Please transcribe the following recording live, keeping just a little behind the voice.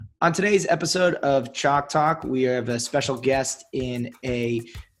On today's episode of Chalk Talk, we have a special guest in a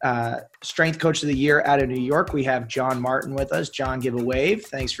Strength Coach of the Year out of New York. We have John Martin with us. John, give a wave.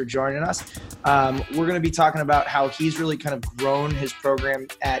 Thanks for joining us. We're going to be talking about how he's really kind of grown his program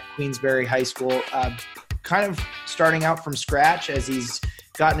at Queensberry High School, kind of starting out from scratch as he's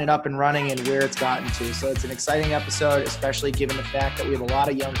gotten it up and running and where it's gotten to. So it's an exciting episode, especially given the fact that we have a lot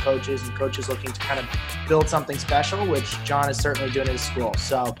of young coaches and coaches looking to kind of build something special, which John is certainly doing at his school.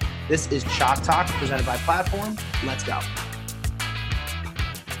 So this is Chalk Talk presented by Platform. Let's go.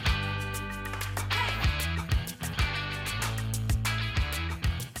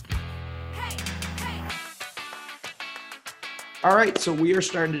 All right, so we are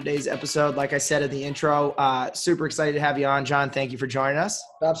starting today's episode. Like I said in the intro, super excited to have you on, John. Thank you for joining us.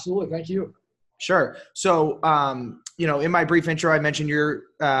 Absolutely. Thank you. Sure. So, in my brief intro, I mentioned you're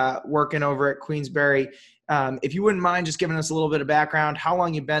working over at Queensberry. If you wouldn't mind just giving us a little bit of background, how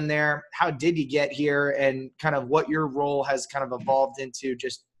long you've been there, how did you get here, and kind of what your role has kind of evolved into,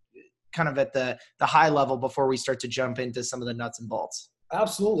 just kind of at the high level before we start to jump into some of the nuts and bolts.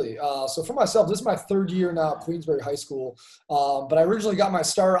 Absolutely. So for myself, this is my third year now at Queensberry High School. But I originally got my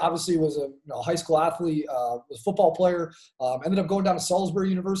start, obviously was a high school athlete, was a football player, ended up going down to Salisbury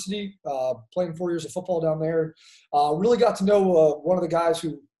University, playing 4 years of football down there. Really got to know one of the guys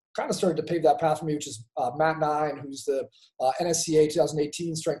who kind of started to pave that path for me, which is Matt Nine, who's the NSCA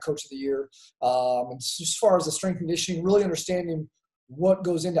 2018 Strength Coach of the Year. And as far as the strength conditioning, really understanding what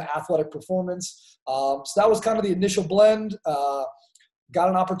goes into athletic performance. So that was kind of the initial blend. Got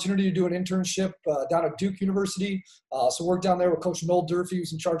an opportunity to do an internship down at Duke University. So worked down there with Coach Noel Durfee,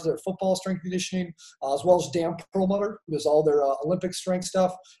 who's in charge of their football strength conditioning, as well as Dan Perlmutter, who does all their Olympic strength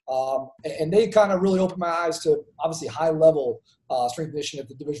stuff. And they kind of really opened my eyes to obviously high-level strength conditioning at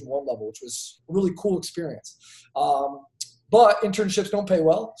the Division I level, which was a really cool experience. But internships don't pay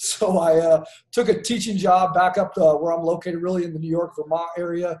well, so I took a teaching job back up where I'm located, really in the New York, Vermont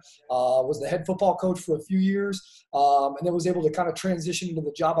area. Was the head football coach for a few years, and then was able to kind of transition into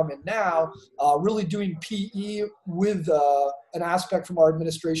the job I'm in now, really doing PE with an aspect from our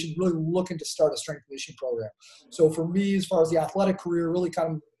administration, really looking to start a strength conditioning program. So for me, as far as the athletic career, really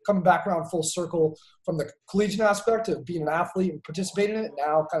kind of coming back around full circle from the collegiate aspect of being an athlete and participating in it,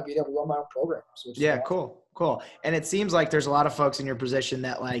 now kind of being able to run my own program. So yeah, cool. And it seems like there's a lot of folks in your position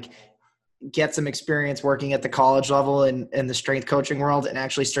that get some experience working at the college level and the strength coaching world and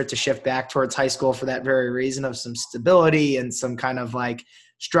actually start to shift back towards high school for that very reason of some stability and some kind of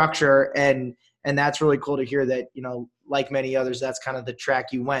structure. And that's really cool to hear that, like many others, that's kind of the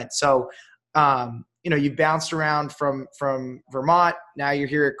track you went. So, you bounced around from Vermont. Now you're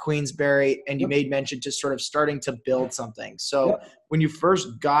here at Queensberry, and you made mention to sort of starting to build something. So when you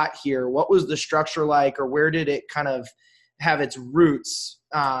first got here, what was the structure like, or where did it kind of have its roots?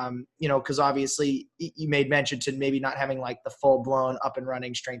 Because obviously you made mention to maybe not having the full blown up and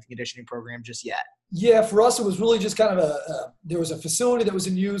running strength and conditioning program just yet. Yeah, for us, it was really just kind of there was a facility that was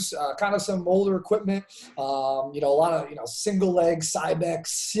in use, kind of some older equipment, a lot of, single leg, Cybex,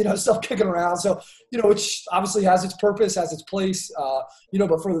 stuff kicking around. So, which obviously has its purpose, has its place,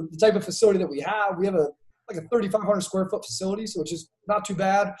 but for the type of facility that we have a 3,500 square foot facility, so it's just not too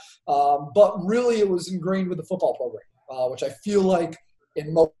bad. But really it was ingrained with the football program, which I feel like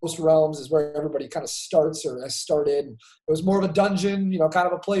in most realms is where everybody kind of starts or has started. And it was more of a dungeon, kind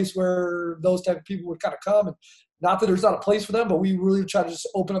of a place where those type of people would kind of come. And not that there's not a place for them, but we really try to just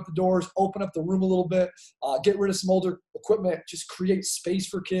open up the doors, open up the room a little bit, get rid of some older equipment, just create space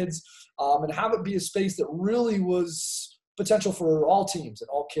for kids, and have it be a space that really was potential for all teams and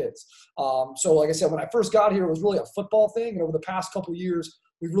all kids. So like I said, when I first got here, it was really a football thing. And over the past couple of years,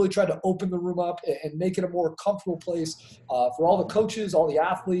 we've really tried to open the room up and make it a more comfortable place for all the coaches, all the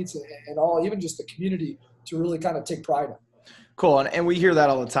athletes, and all, even just the community to really kind of take pride in. Cool. And we hear that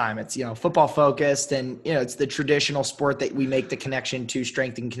all the time. It's, football focused and, it's the traditional sport that we make the connection to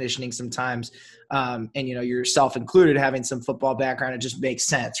strength and conditioning sometimes. And, yourself included, having some football background, it just makes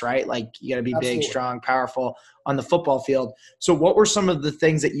sense, right? You got to be Absolutely. big, strong, powerful on the football field. So what were some of the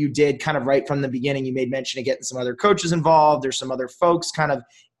things that you did kind of right from the beginning? You made mention of getting some other coaches involved. There's some other folks kind of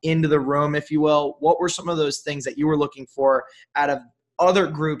into the room, if you will. What were some of those things that you were looking for out of other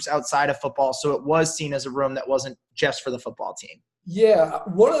groups outside of football, so it was seen as a room that wasn't just for the football team? Yeah,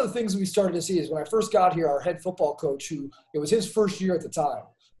 one of the things we started to see is when I first got here, our head football coach, who it was his first year at the time,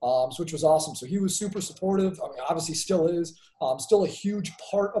 which was awesome. So he was super supportive. I mean, obviously still is, still a huge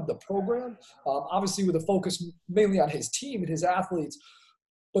part of the program, obviously with a focus mainly on his team and his athletes.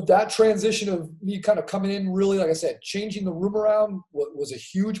 But that transition of me kind of coming in, really, like I said, changing the room around was a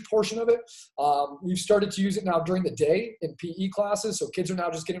huge portion of it. We've started to use it now during the day in PE classes. So kids are now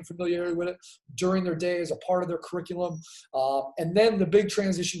just getting familiarity with it during their day as a part of their curriculum. And then the big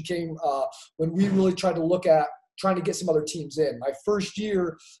transition came when we really tried to look at trying to get some other teams in. My first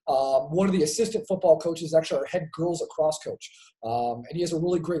year, one of the assistant football coaches is actually our head girls lacrosse coach. And he has a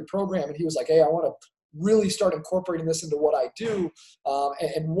really great program. And he was like, hey, I want to really start incorporating this into what I do.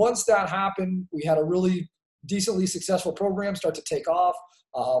 And once that happened, we had a really decently successful program start to take off.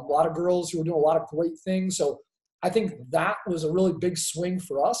 A lot of girls who were doing a lot of great things. So I think that was a really big swing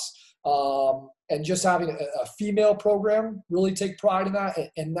for us. And just having a female program, really take pride in that.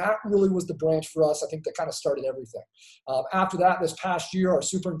 And that really was the branch for us, I think, that kind of started everything. After that, this past year, our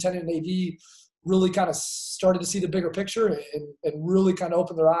superintendent and AD really kind of started to see the bigger picture and really kind of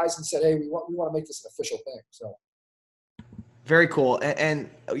opened their eyes and said, hey, we want to make this an official thing. So. Very cool. And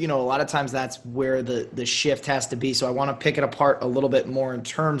you know, a lot of times that's where the shift has to be. So I want to pick it apart a little bit more in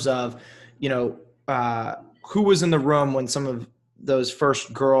terms of, you know, who was in the room when some of those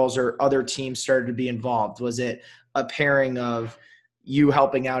first girls or other teams started to be involved? Was it a pairing of you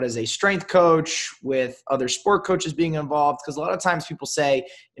helping out as a strength coach with other sport coaches being involved? Because a lot of times people say,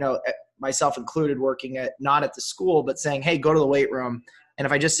 you know, myself included, working not at the school, but saying, hey, go to the weight room. And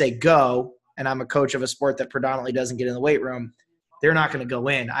if I just say go, and I'm a coach of a sport that predominantly doesn't get in the weight room, they're not going to go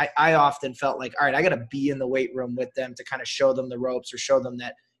in. I often felt like, all right, I got to be in the weight room with them to kind of show them the ropes or show them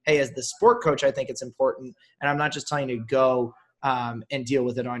that, hey, as the sport coach, I think it's important. And I'm not just telling you to go and deal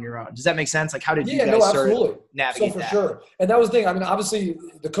with it on your own. Does that make sense? Like, how did you guys sort of navigate that? Sure. And that was the thing. I mean, obviously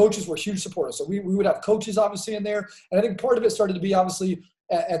the coaches were huge supporters. So we would have coaches obviously in there. And I think part of it started to be obviously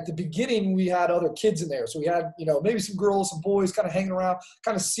at the beginning, we had other kids in there. So we had, you know, maybe some girls, some boys kind of hanging around,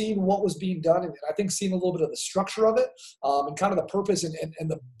 kind of seeing what was being done. And I think seeing a little bit of the structure of it and kind of the purpose and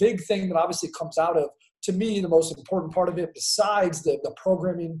the big thing that obviously comes out of, to me, the most important part of it, besides the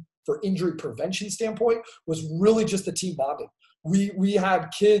programming for injury prevention standpoint, was really just the team bonding. We had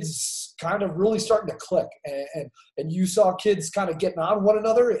kids kind of really starting to click, and you saw kids kind of getting on one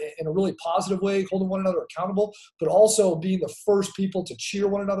another in a really positive way, holding one another accountable, but also being the first people to cheer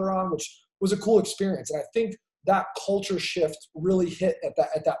one another on, which was a cool experience. And I think that culture shift really hit at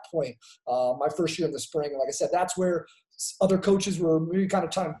that point. My first year in the spring, and like I said, that's where other coaches were really kind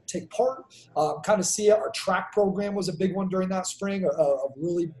of trying to take part, kind of see it. Our track program was a big one during that spring of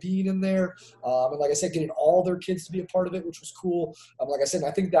really being in there. And like I said, getting all their kids to be a part of it, which was cool. Like I said,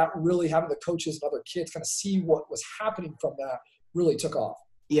 I think that really having the coaches and other kids kind of see what was happening from that really took off.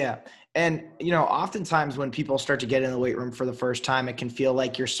 Yeah. And, you know, oftentimes when people start to get in the weight room for the first time, it can feel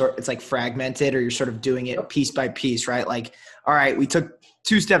like it's like fragmented, or you're sort of doing it piece by piece, right? Like, all right, we took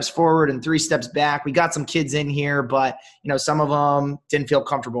 2 steps forward and 3 steps back. We got some kids in here, but, you know, some of them didn't feel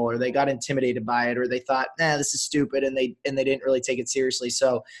comfortable, or they got intimidated by it, or they thought, this is stupid. And they didn't really take it seriously.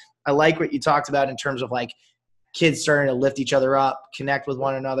 So I like what you talked about in terms of like kids starting to lift each other up, connect with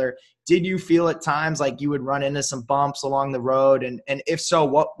one another. Did you feel at times like you would run into some bumps along the road? And if so,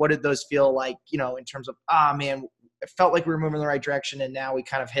 what did those feel like, you know, in terms of, man, it felt like we were moving in the right direction, and now we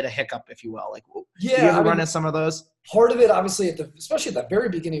kind of hit a hiccup, if you will. Like, yeah, did you ever run into some of those? Part of it, obviously, especially at the very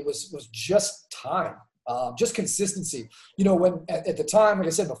beginning, was just time, just consistency. You know, when at the time, like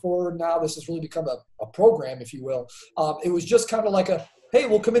I said before, now this has really become a program, if you will. It was just kind of like hey,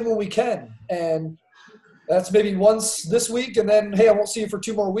 we'll come in when we can. And that's maybe once this week, and then, hey, I won't see you for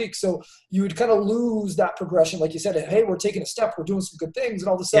 2 more weeks. So you would kind of lose that progression. Like you said, hey, we're taking a step, we're doing some good things, and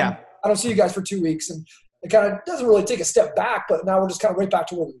all of a sudden, I don't see you guys for 2 weeks. And it kind of doesn't really take a step back, but now we're just kind of right back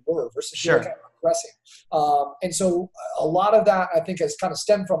to where we were versus really kind of progressing. And so a lot of that, I think, has kind of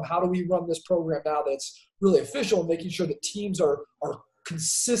stemmed from how do we run this program now that's really official, making sure that teams are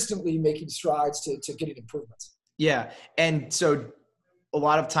consistently making strides to getting improvements. Yeah. And so a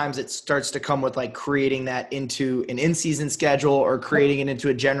lot of times it starts to come with like creating that into an in-season schedule or creating it into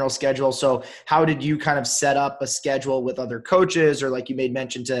a general schedule. So how did you kind of set up a schedule with other coaches, or like you made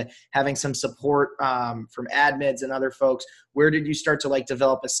mention to having some support from admins and other folks? Where did you start to like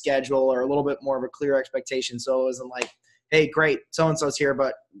develop a schedule or a little bit more of a clear expectation? So it wasn't like, hey, great, so-and-so's here,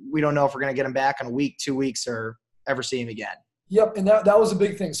 but we don't know if we're going to get him back in a week, 2 weeks, or ever see him again. Yep, and that was a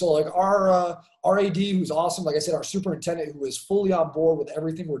big thing. So like our Our AD, who's awesome, like I said, our superintendent, who is fully on board with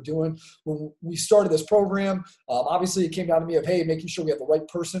everything we're doing. When we started this program, obviously it came down to me of, hey, making sure we have the right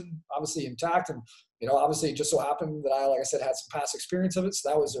person, obviously intact. And, obviously it just so happened that I, like I said, had some past experience of it. So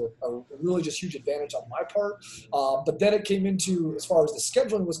that was a really just huge advantage on my part. But then it came into, as far as the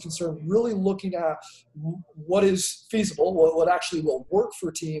scheduling was concerned, really looking at what is feasible, what actually will work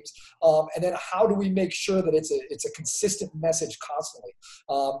for teams, and then how do we make sure that it's a consistent message constantly.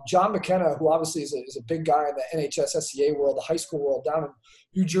 John McKenna, who obviously is a big guy in the NHS-SCA world, the high school world down in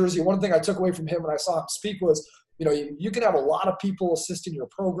New Jersey, one thing I took away from him when I saw him speak was, you can have a lot of people assist in your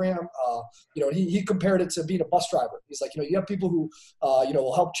program. He compared it to being a bus driver. He's like, you have people who,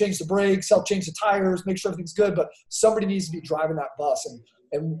 will help change the brakes, help change the tires, make sure everything's good, but somebody needs to be driving that bus.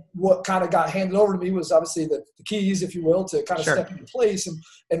 And what kind of got handed over to me was obviously the keys, if you will, to kind of step into place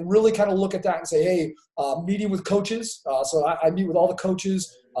and really kind of look at that and say, hey, meeting with coaches. So I meet with all the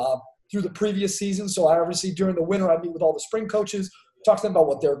coaches through the previous season. So I obviously during the winter, I meet with all the spring coaches, talk to them about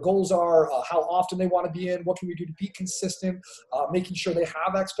what their goals are, how often they want to be in, what can we do to be consistent, making sure they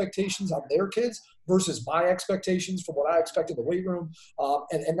have expectations on their kids versus my expectations from what I expect in the weight room.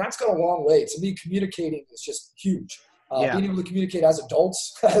 And that's gone a long way. To me, communicating is just huge. Being able to communicate as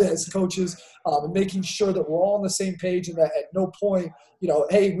adults, as coaches, and making sure that we're all on the same page and that at no point,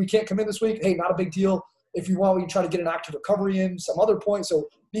 hey, we can't come in this week. Hey, not a big deal. If you want, we can try to get an active recovery in some other point. So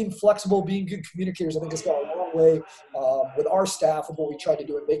being flexible, being good communicators, I think has gone a long way with our staff and what we try to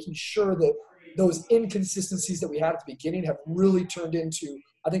do and making sure that those inconsistencies that we had at the beginning have really turned into,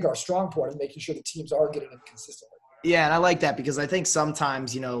 I think, our strong point and making sure the teams are getting in consistently. Yeah, and I like that because I think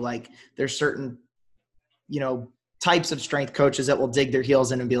sometimes, there's certain, types of strength coaches that will dig their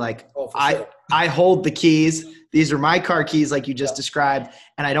heels in and be like, I hold the keys. These are my car keys, like you just described,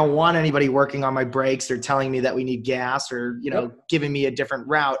 and I don't want anybody working on my brakes or telling me that we need gas or, giving me a different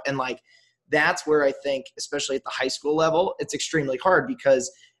route. And that's where I think, especially at the high school level, it's extremely hard because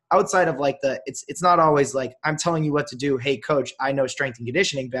outside of it's not always like I'm telling you what to do. Hey, coach, I know strength and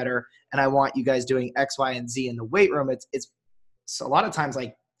conditioning better, and I want you guys doing X, Y, and Z in the weight room. It's a lot of times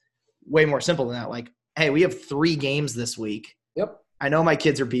way more simple than that. Hey, we have 3 games this week. Yep. I know my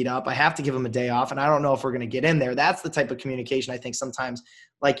kids are beat up. I have to give them a day off, and I don't know if we're going to get in there. That's the type of communication I think sometimes,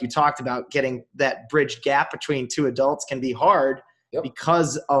 like you talked about, getting that bridge gap between 2 adults can be hard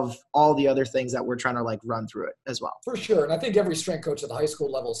because of all the other things that we're trying to run through it as well. For sure. And I think every strength coach at the high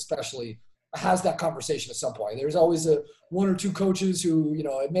school level especially has that conversation at some point. There's always 1 or 2 coaches who,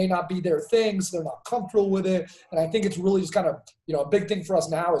 it may not be their thing, so they're not comfortable with it. And I think it's really just kind of, a big thing for us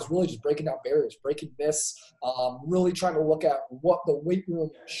now is really just breaking down barriers, breaking myths, really trying to look at what the weight room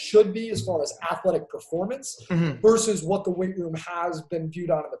should be as far as athletic performance versus what the weight room has been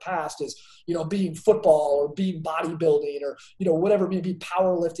viewed on in the past as, being football or being bodybuilding or, whatever it may be,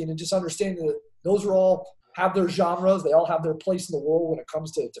 powerlifting, and just understanding that those are all have their genres. They all have their place in the world when it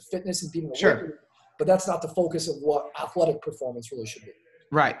comes to fitness and being in the weight room. But that's not the focus of what athletic performance really should be.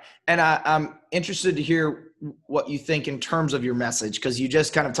 Right. And I'm interested to hear what you think in terms of your message, because you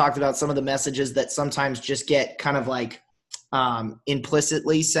just kind of talked about some of the messages that sometimes just get kind of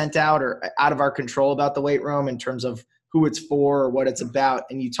implicitly sent out or out of our control about the weight room in terms of who it's for or what it's about.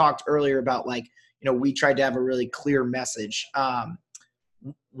 And you talked earlier about we tried to have a really clear message.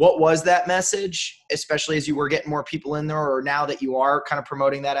 What was that message, especially as you were getting more people in there, or now that you are kind of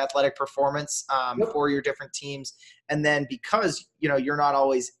promoting that athletic performance for your different teams? And then because, you're not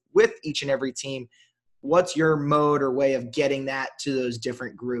always with each and every team, what's your mode or way of getting that to those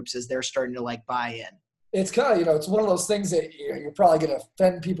different groups as they're starting to buy in? It's kind of, it's one of those things that you're probably going to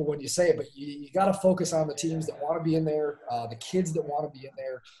offend people when you say it, but you got to focus on the teams that want to be in there, the kids that want to be in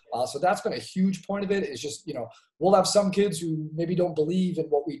there. So that's been a huge point of it is just, we'll have some kids who maybe don't believe in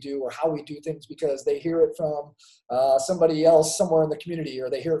what we do or how we do things because they hear it from somebody else somewhere in the community, or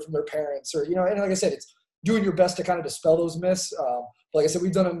they hear it from their parents, or, and like I said, it's doing your best to kind of dispel those myths. Like I said,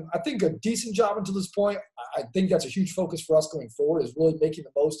 we've done, I think, a decent job until this point. I think that's a huge focus for us going forward is really making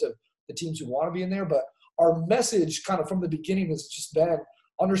the most of the teams who want to be in there. But our message kind of from the beginning has just been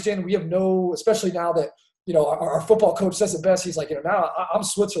understanding we have no, especially now that, our football coach says it best. He's like, now I'm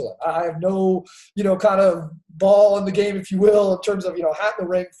Switzerland. I have no, kind of ball in the game, if you will, in terms of, hat in the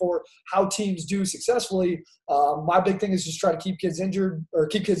ring for how teams do successfully. My big thing is just try to keep kids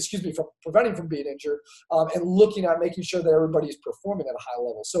from preventing from being injured and looking at making sure that everybody's performing at a high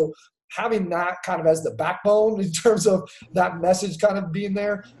level. So having that kind of as the backbone in terms of that message kind of being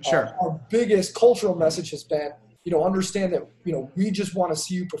there. Sure. Our biggest cultural message has been, understand that, we just want to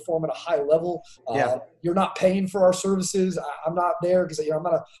see you perform at a high level. You're not paying for our services. I'm not there because, I'm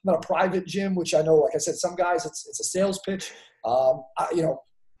not a private gym, which I know, like I said, some guys, it's a sales pitch.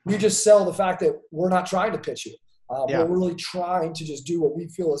 we just sell the fact that we're not trying to pitch you. Yeah. We're really trying to just do what we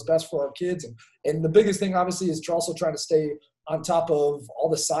feel is best for our kids. And the biggest thing, obviously, is also trying to stay on top of all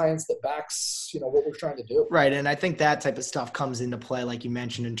the science that backs, what we're trying to do. Right. And I think that type of stuff comes into play, like you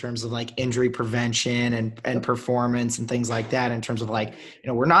mentioned, in terms of like injury prevention and performance and things like that, in terms of like,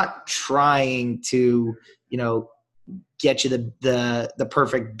 we're not trying to, get you the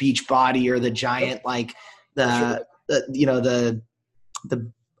perfect beach body or the giant, like the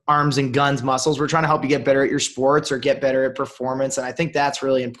arms and guns muscles. We're trying to help you get better at your sports or get better at performance. And I think that's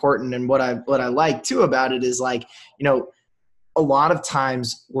really important. And what I like too about it is like, a lot of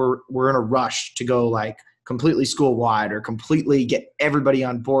times we're in a rush to go like completely school wide or completely get everybody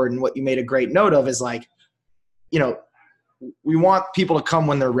on board. And what you made a great note of is like, we want people to come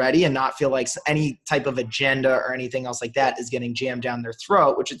when they're ready and not feel like any type of agenda or anything else like that is getting jammed down their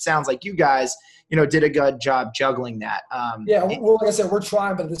throat, which it sounds like you guys, did a good job juggling that. Well, like I said, we're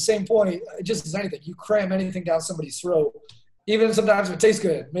trying, but at the same point, just as anything, you cram anything down somebody's throat, even sometimes if it tastes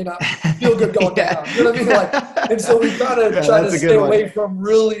good, it may not feel good going down. You know what I mean? Like, and so we gotta try to stay away from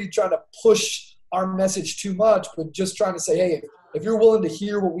really trying to push our message too much, but just trying to say, hey, if you're willing to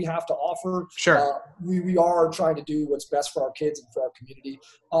hear what we have to offer, sure, we are trying to do what's best for our kids and for our community.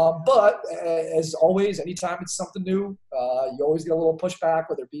 But as always, anytime it's something new, you always get a little pushback,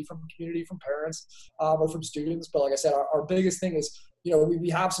 whether it be from community, from parents, or from students. But like I said, our biggest thing is, we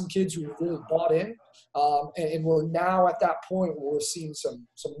have some kids who really bought in, and we're now at that point where we're seeing some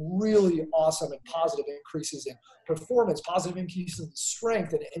really awesome and positive increases in performance, positive increases in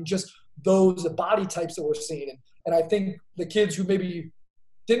strength, and just those body types that we're seeing. And I think the kids who maybe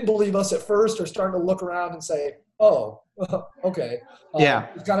didn't believe us at first are starting to look around and say, oh, okay.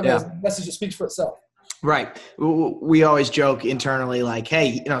 It's kind of a message that speaks for itself. Right. We always joke internally like,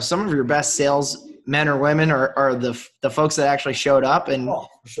 hey, some of your best sales men or women are the folks that actually showed up, and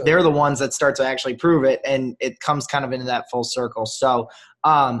they're the ones that start to actually prove it. And it comes kind of into that full circle. So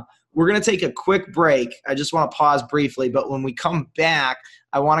we're going to take a quick break. I just want to pause briefly, but when we come back,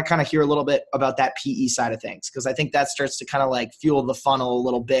 I want to kind of hear a little bit about that PE side of things, because I think that starts to kind of like fuel the funnel a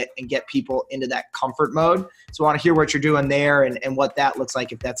little bit and get people into that comfort mode. So I want to hear what you're doing there and what that looks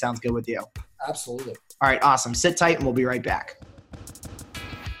like, if that sounds good with you. Absolutely. All right, awesome. Sit tight and we'll be right back.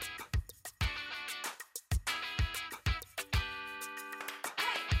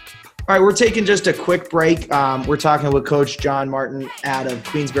 All right, we're taking just a quick break. We're talking with Coach John Martin out of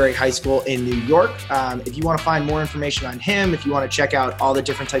Queensbury High School in New York. If you want to find more information on him, if you want to check out all the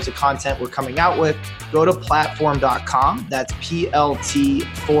different types of content we're coming out with, go to platform.com. That's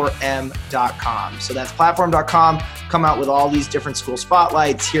PLT4M.com. So that's platform.com. Come out with all these different school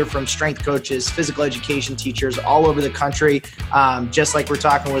spotlights, hear from strength coaches, physical education teachers all over the country, just like we're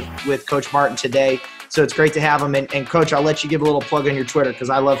talking with Coach Martin today. So it's great to have him. And Coach, I'll let you give a little plug on your Twitter, because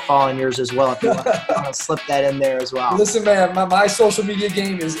I love following yours as well, if you want to slip that in there as well. Listen, man, my social media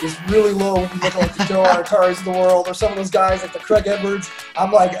game is really low when you look at like the Joe Arcaris of the world or some of those guys like the Craig Edwards.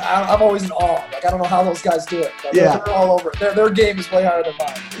 I'm I'm always in awe. Like, I don't know how those guys do it. But they're all over it. Their game is way higher than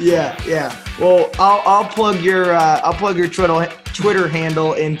mine. Yeah. Well, I'll plug your Twitter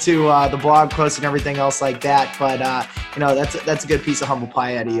handle into the blog post and everything else like that. But that's a good piece of humble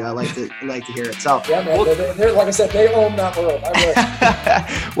pie out of you. I like to hear it. So yeah, man. They're like I said, they own that world.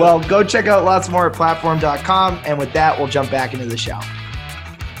 Well, go check out lots more at platform.com. And with that, we'll jump back into the show.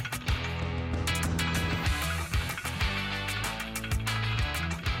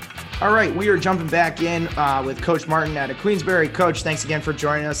 All right, we are jumping back in with Coach Martin out of Queensbury. Coach, thanks again for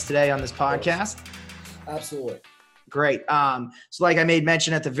joining us today on this podcast. Absolutely. Great. So like I made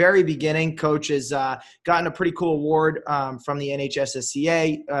mention at the very beginning, Coach has gotten a pretty cool award from the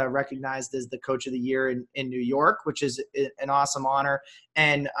NHSSCA, recognized as the Coach of the Year in New York, which is an awesome honor.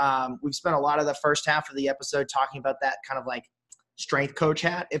 And we've spent a lot of the first half of the episode talking about that kind of like strength coach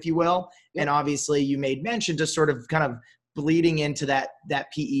hat, if you will. Yep. And obviously you made mention to sort of kind of bleeding into that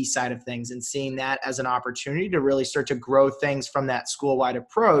PE side of things and seeing that as an opportunity to really start to grow things from that school-wide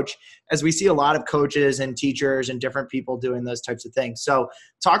approach, as we see a lot of coaches and teachers and different people doing those types of things. So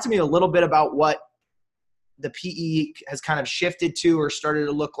talk to me a little bit about what the PE has kind of shifted to or started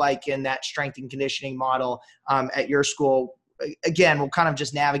to look like in that strength and conditioning model at your school. Again, we'll kind of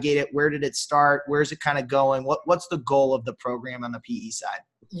just navigate it. Where did it start? Where's it kind of going? What's the goal of the program on the PE side?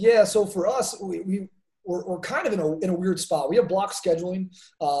 Yeah, so for us, we're kind of in a weird spot. We have block scheduling,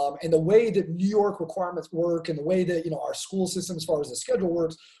 and the way that New York requirements work and the way that, our school system, as far as the schedule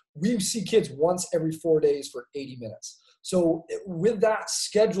works, we see kids once every 4 days for 80 minutes. So with that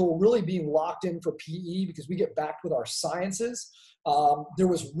schedule really being locked in for PE, because we get backed with our sciences, there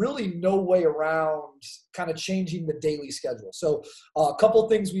was really no way around kind of changing the daily schedule. So a couple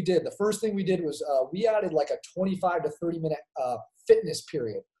things we did. The first thing we did was we added like a 25 to 30 minute fitness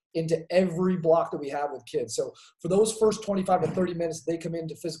period into every block that we have with kids. So for those first 25 to 30 minutes, they come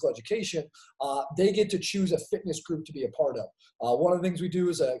into physical education, they get to choose a fitness group to be a part of. One of the things we do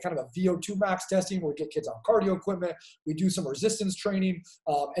is a kind of a VO2 max testing where we get kids on cardio equipment. We do some resistance training.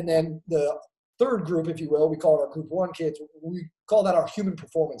 And then the third group, if you will, we call it our group 1 kids. We call that our human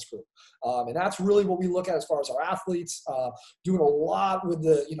performance group. And that's really what we look at as far as our athletes, doing a lot with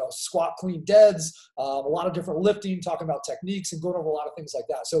the, squat, clean, deads, a lot of different lifting, talking about techniques and going over a lot of things like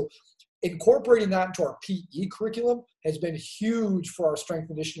that. So incorporating that into our PE curriculum has been huge for our strength and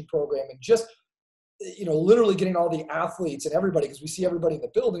conditioning program, and just literally getting all the athletes and everybody, because we see everybody in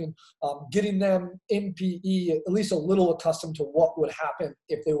the building, getting them in PE at least a little accustomed to what would happen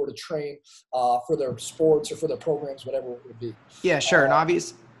if they were to train for their sports or for their programs, whatever it would be. Yeah, sure.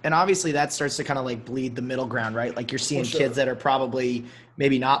 And obviously that starts to kind of like bleed the middle ground, right? Like you're seeing kids that are probably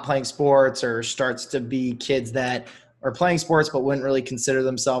maybe not playing sports, or starts to be kids that are playing sports but wouldn't really consider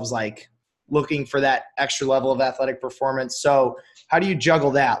themselves like looking for that extra level of athletic performance. So how do you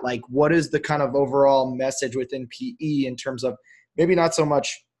juggle that? Like, what is the kind of overall message within PE in terms of maybe not so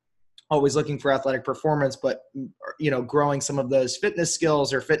much always looking for athletic performance, but, growing some of those fitness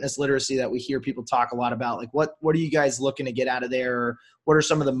skills or fitness literacy that we hear people talk a lot about? Like, what are you guys looking to get out of there? Or what are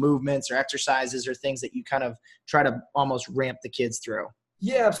some of the movements or exercises or things that you kind of try to almost ramp the kids through?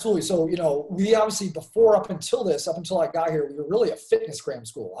 Yeah, absolutely. So, we obviously up until I got here, we were really a fitness cram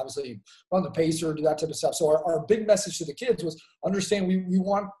school. Obviously, run the pacer, do that type of stuff. So our big message to the kids was understand we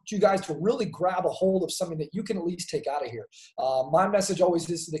want you guys to really grab a hold of something that you can at least take out of here. My message always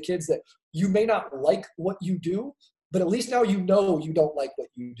is to the kids that you may not like what you do, but at least now you don't like what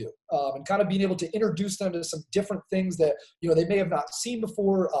you do, and kind of being able to introduce them to some different things that they may have not seen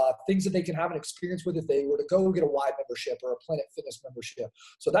before, things that they can have an experience with if they were to go get a Y membership or a Planet Fitness membership.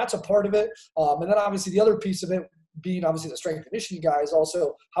 So that's a part of it, and then obviously the other piece of it being obviously the strength and conditioning guy is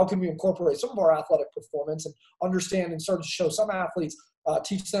also how can we incorporate some of our athletic performance and understand and start to show some athletes,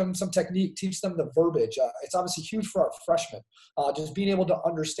 teach them some technique, teach them the verbiage. It's obviously huge for our freshmen, just being able to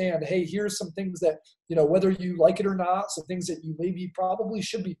understand, hey, here's some things that, whether you like it or not, some things that you maybe probably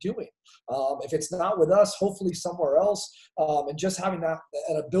should be doing. If it's not with us, hopefully somewhere else, and just having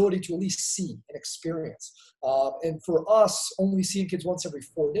an ability to at least see and experience. And for us, only seeing kids once every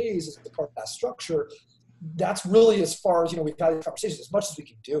 4 days as a part of that structure, that's really as far as, we've had these conversations as much as we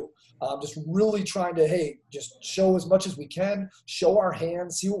can do. Just really trying to, just show as much as we can, show our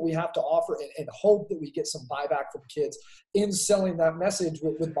hands, see what we have to offer, and hope that we get some buyback from kids in selling that message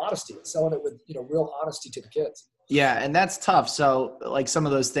with modesty, selling it with, real honesty to the kids. Yeah, and that's tough. So like some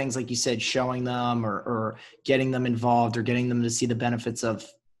of those things, like you said, showing them or getting them involved or getting them to see the benefits of,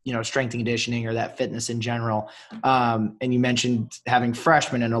 strength and conditioning or that fitness in general. And you mentioned having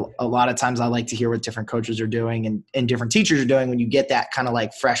freshmen, and a lot of times I like to hear what different coaches are doing and different teachers are doing when you get that kind of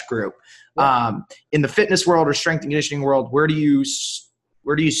like fresh group. Yeah. In the fitness world or strength and conditioning world, where do you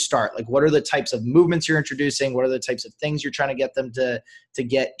start? Like, what are the types of movements you're introducing? What are the types of things you're trying to get them to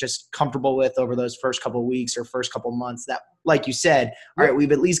get just comfortable with over those first couple of weeks or first couple of months that, like you said, all right,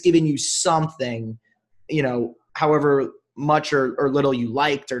 we've at least given you something, however much or little you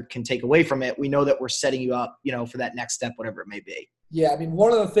liked or can take away from it, we know that we're setting you up, for that next step, whatever it may be. Yeah, I mean,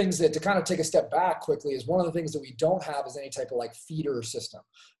 one of the things that, to kind of take a step back quickly, is one of the things that we don't have is any type of like feeder system.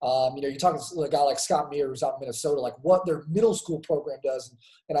 You talk to a guy like Scott Meir, who's out in Minnesota, like what their middle school program does.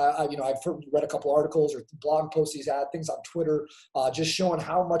 And I've read a couple articles or blog posts he's had, things on Twitter, just showing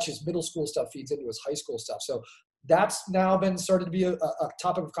how much his middle school stuff feeds into his high school stuff. So that's now been started to be a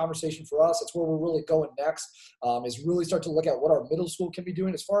topic of conversation for us. It's where we're really going next, is really start to look at what our middle school can be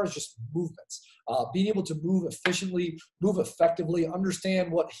doing as far as just movements, being able to move efficiently, move effectively,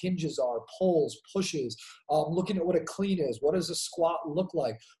 understand what hinges are, pulls, pushes, looking at what a clean is. What does a squat look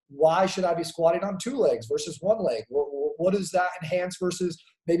like? Why should I be squatting on 2 legs versus 1 leg? What does that enhance versus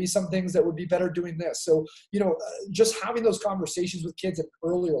maybe some things that would be better doing this? So, just having those conversations with kids at an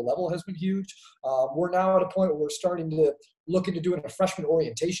earlier level has been huge. We're now at a point where we're starting to look into doing a freshman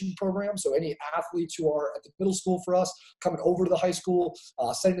orientation program. So any athletes who are at the middle school for us coming over to the high school,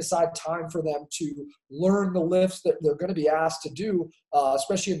 setting aside time for them to learn the lifts that they're going to be asked to do,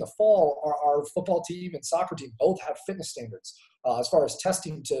 especially in the fall. Our football team and soccer team both have fitness standards as far as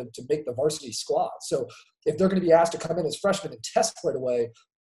testing to make the varsity squad. So if they're going to be asked to come in as freshmen and test right away,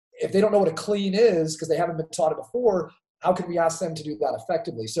 if they don't know what a clean is because they haven't been taught it before, how can we ask them to do that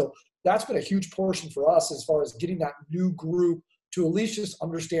effectively? So that's been a huge portion for us as far as getting that new group to at least just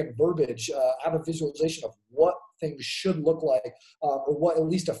understand verbiage, have a visualization of what things should look like, or what at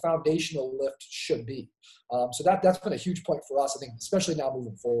least a foundational lift should be. So that's been a huge point for us, I think, especially now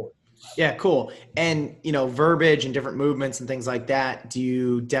moving forward. Yeah, cool. And, verbiage and different movements and things like that, do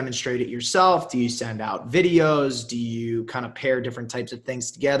you demonstrate it yourself? Do you send out videos? Do you kind of pair different types of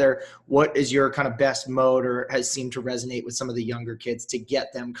things together? What is your kind of best mode, or has seemed to resonate with some of the younger kids to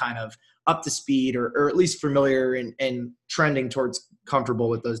get them kind of up to speed, or at least familiar and trending towards comfortable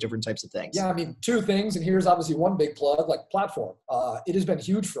with those different types of things? Yeah, I mean, two things, and here's obviously one big plug, like platform. It has been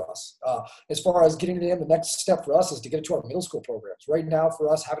huge for us. As far as getting it in, the next step for us is to get it to our middle school programs. Right now,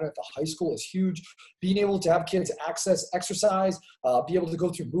 for us, having it at the high school is huge. Being able to have kids access exercise, be able to go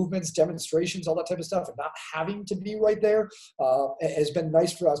through movements, demonstrations, all that type of stuff, and not having to be right there has been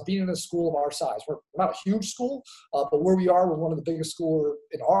nice for us, being in a school of our size. We're not a huge school, but where we are, we're one of the biggest schools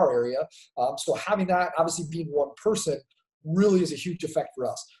in our area. So having that, obviously being one person, really is a huge effect for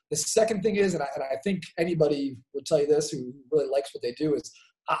us. The second thing is, and I think anybody would tell you this who really likes what they do, is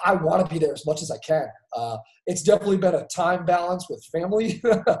I want to be there as much as I can. It's definitely been a time balance with family.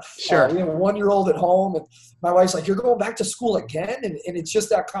 Sure. We have a 1-year-old at home, and my wife's like, "You're going back to school again?" And it's just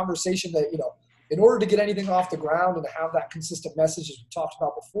that conversation that, in order to get anything off the ground and to have that consistent message, as we talked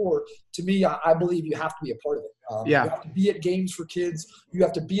about before, to me, I believe you have to be a part of it. You have to be at games for kids. You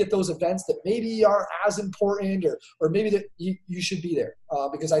have to be at those events that maybe are as important, or maybe that you should be there.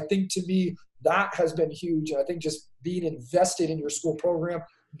 Because I think, to me, that has been huge. And I think just being invested in your school program,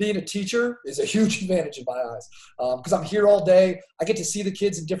 being a teacher, is a huge advantage in my eyes. Because I'm here all day. I get to see the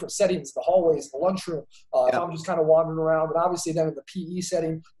kids in different settings, the hallways, the lunchroom. If I'm just kind of wandering around, and obviously then in the PE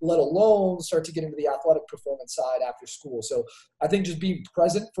setting, let alone start to get into the athletic performance side after school. So I think just being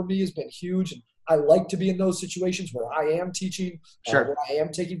present for me has been huge. And I like to be in those situations where I am teaching, where I am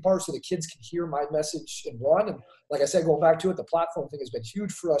taking part, so the kids can hear my message and run. And like I said, going back to it, the platform thing has been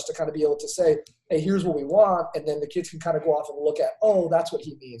huge for us to kind of be able to say, hey, here's what we want. And then the kids can kind of go off and look at, oh, that's what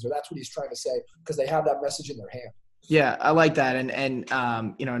he means, or that's what he's trying to say, because they have that message in their hand. Yeah, I like that. And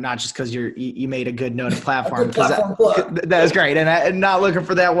not just because you made a good note of platform, because that is great. And I'm not looking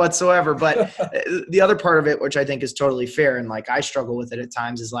for that whatsoever. But the other part of it, which I think is totally fair, and like I struggle with it at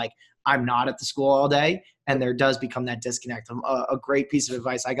times, is like, I'm not at the school all day, and there does become that disconnect. A great piece of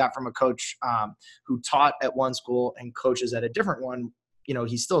advice I got from a coach who taught at one school and coaches at a different one.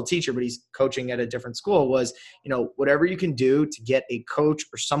 He's still a teacher, but he's coaching at a different school, was, whatever you can do to get a coach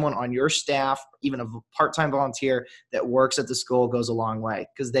or someone on your staff, even a part-time volunteer that works at the school, goes a long way,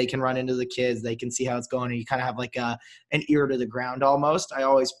 because they can run into the kids. They can see how it's going. And you kind of have like an ear to the ground almost. I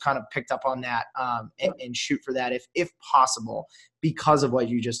always kind of picked up on that and shoot for that if possible, because of what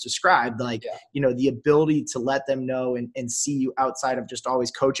you just described, the ability to let them know and see you outside of just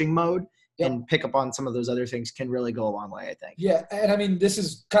always coaching mode. And pick up on some of those other things can really go a long way, I think. Yeah, and I mean, this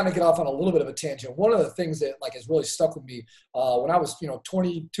is kind of get off on a little bit of a tangent. One of the things that has really stuck with me when I was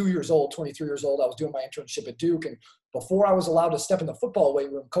 22 years old, 23 years old, I was doing my internship at Duke, and before I was allowed to step in the football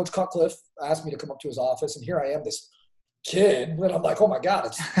weight room, Coach Cutcliffe asked me to come up to his office, and here I am, this kid, and I'm like, oh my God,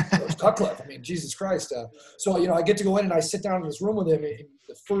 it's Coach Cutcliffe. I mean, Jesus Christ. So I get to go in and I sit down in this room with him, and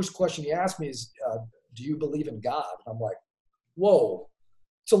the first question he asked me is, do you believe in God? And I'm like, whoa.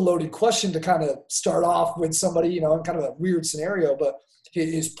 It's a loaded question to kind of start off with somebody, in kind of a weird scenario. But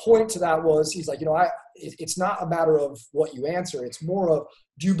his point to that was, he's like, it's not a matter of what you answer. It's more of,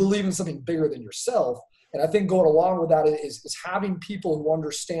 do you believe in something bigger than yourself? And I think going along with that is having people who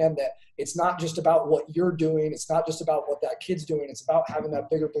understand that it's not just about what you're doing. It's not just about what that kid's doing. It's about having that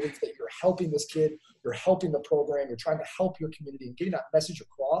bigger belief that you're helping this kid, you're helping the program, you're trying to help your community, and getting that message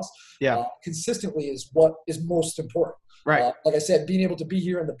across consistently is what is most important. Right. Like I said, being able to be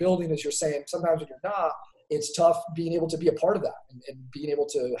here in the building, as you're saying, sometimes when you're not, it's tough being able to be a part of that and being able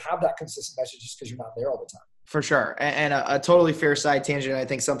to have that consistent message just because you're not there all the time. For sure. And a totally fair side tangent. I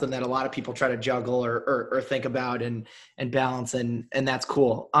think something that a lot of people try to juggle or think about and balance, and that's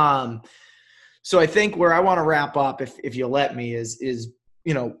cool. So I think where I want to wrap up, if you'll let me, is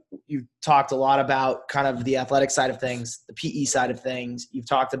you talked a lot about kind of the athletic side of things, the PE side of things. You've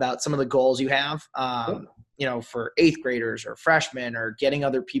talked about some of the goals you have, for 8th graders or freshmen, or getting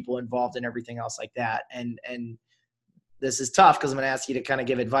other people involved in everything else like that. And this is tough because I'm going to ask you to kind of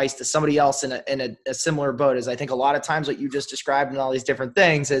give advice to somebody else in a similar boat. Is I think a lot of times what you just described and all these different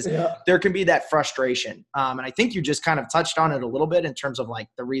things is there can be that frustration. And I think you just kind of touched on it a little bit in terms of like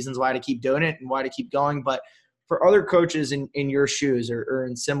the reasons why to keep doing it and why to keep going. But for other coaches in your shoes or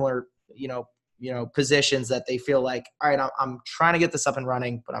in similar, positions that they feel like, all right, I'm trying to get this up and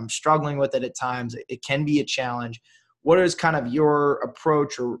running, but I'm struggling with it at times. It can be a challenge. what is kind of your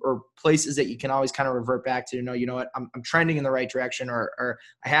approach or places that you can always kind of revert back to, you know what, I'm trending in the right direction, or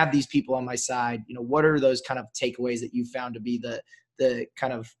I have these people on my side. What are those kind of takeaways that you found to be the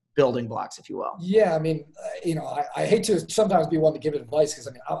kind of building blocks, if you will? Yeah, I mean, I hate to sometimes be one to give advice because,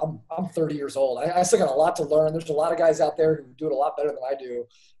 I mean, I'm 30 years old. I still got a lot to learn. There's a lot of guys out there who do it a lot better than I do.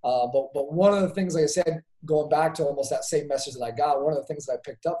 But one of the things, like I said, going back to almost that same message that I got, one of the things that I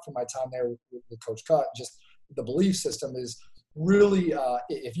picked up from my time there with Coach Cut, just the belief system is really,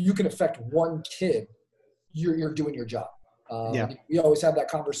 if you can affect one kid, you're doing your job. We always have that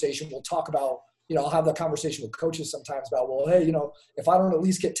conversation. We'll talk about, I'll have that conversation with coaches sometimes about, well, hey, if I don't at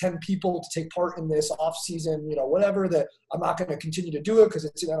least get 10 people to take part in this off season, whatever, that I'm not going to continue to do it because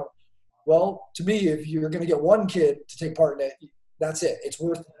it's, well, to me, if you're going to get one kid to take part in it, that's it. It's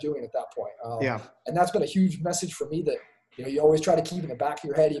worth doing at that point. And that's been a huge message for me that, you always try to keep in the back of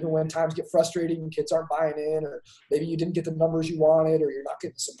your head, even when times get frustrating and kids aren't buying in, or maybe you didn't get the numbers you wanted, or you're not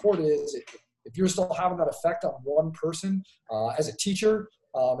getting support. If you're still having that effect on one person as a teacher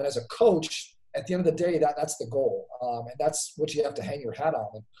and as a coach, at the end of the day, that's the goal. And that's what you have to hang your hat on.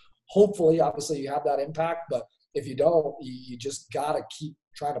 And hopefully, obviously, you have that impact. But if you don't, you just got to keep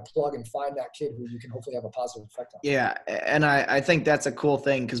trying to plug and find that kid who you can hopefully have a positive effect on. Yeah, and I think that's a cool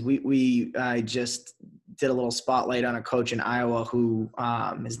thing because I just did a little spotlight on a coach in Iowa who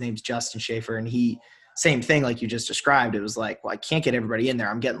his name's Justin Schaefer, and he same thing like you just described. It was like, well, I can't get everybody in there.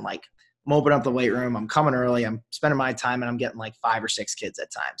 I'm opening up the weight room. I'm coming early. I'm spending my time, and I'm getting like 5 or 6 kids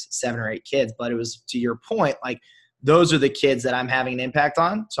at times, 7 or 8 kids. But it was, to your point, like those are the kids that I'm having an impact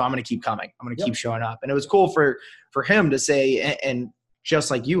on. So I'm going to keep coming. I'm going to keep showing up. And it was cool for him to say, and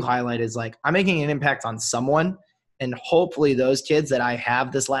just like you highlighted, is like, I'm making an impact on someone. And hopefully those kids that I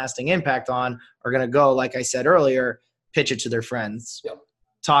have this lasting impact on are going to go, like I said earlier, pitch it to their friends,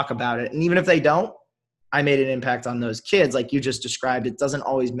 talk about it. And even if they don't, I made an impact on those kids. Like you just described, it doesn't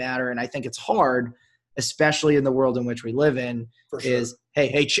always matter. And I think it's hard, especially in the world in which we live in, is,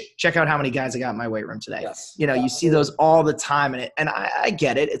 hey, check out how many guys I got in my weight room today. You see those all the time. And I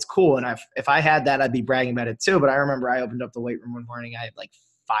get it. It's cool. And if I had that, I'd be bragging about it too. But I remember I opened up the weight room one morning. I had like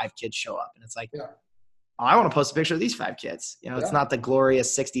 5 kids show up. And it's like, I want to post a picture of these 5 kids. It's not the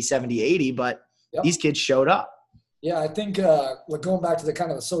glorious 60, 70, 80, but these kids showed up. Yeah, I think going back to the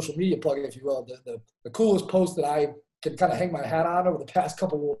kind of the social media plug, if you will, the coolest post that I can kind of hang my hat on over the past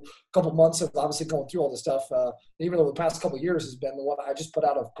couple months of obviously going through all this stuff, even over the past couple of years, has been the one I just put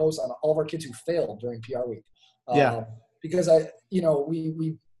out a post on all of our kids who failed during PR week. Because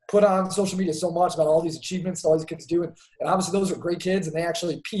we put on social media so much about all these achievements that all these kids do, and obviously those are great kids, and they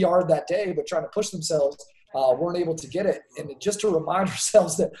actually PR'd that day, but trying to push themselves. Weren't able to get it. And just to remind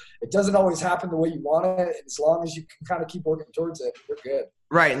ourselves that it doesn't always happen the way you want it. And as long as you can kind of keep working towards it, you're good.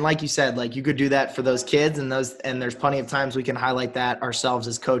 Right. And like you said, like you could do that for those kids and there's plenty of times we can highlight that ourselves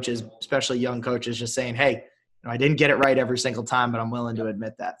as coaches, especially young coaches, just saying, hey, I didn't get it right every single time, but I'm willing to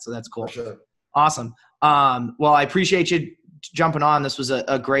admit that. So that's cool. For sure. Awesome. Well, I appreciate you jumping on. This was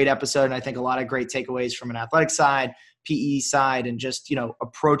a great episode. And I think a lot of great takeaways from an athletic side, PE side, and just,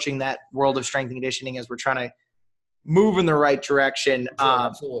 approaching that world of strength and conditioning as we're trying to move in the right direction.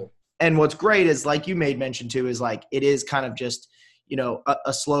 Absolutely. And what's great is, like you made mention too, is like, it is kind of just,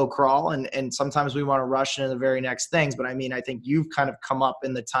 a slow crawl. And sometimes we want to rush into the very next things. But I mean, I think you've kind of come up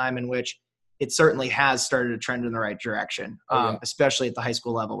in the time in which it certainly has started to trend in the right direction, especially at the high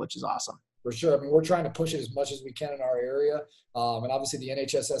school level, which is awesome. For sure. I mean, we're trying to push it as much as we can in our area. And obviously the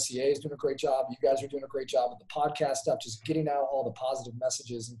NHSSCA is doing a great job. You guys are doing a great job with the podcast stuff, just getting out all the positive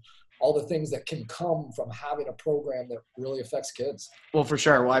messages and all the things that can come from having a program that really affects kids. Well, for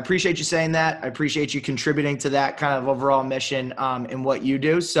sure. Well, I appreciate you saying that. I appreciate you contributing to that kind of overall mission in what you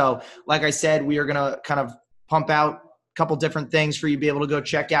do. So like I said, we are going to kind of pump out couple different things for you to be able to go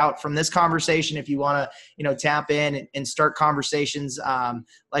check out from this conversation if you want to, tap in and start conversations.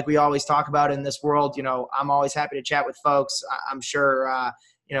 Like we always talk about in this world, I'm always happy to chat with folks. I'm sure,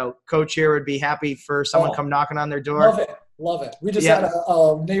 Coach here would be happy for someone come knocking on their door. Love it. We just had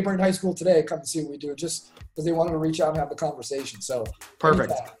a neighboring high school today come to see what we do just because they wanted to reach out and have the conversation. So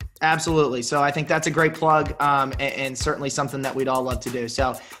perfect. Anytime. Absolutely. So I think that's a great plug and certainly something that we'd all love to do.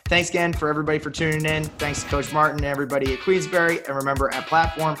 So thanks again for everybody for tuning in. Thanks to Coach Martin and everybody at Queensbury. And remember, at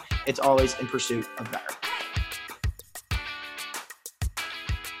Platform, it's always in pursuit of better.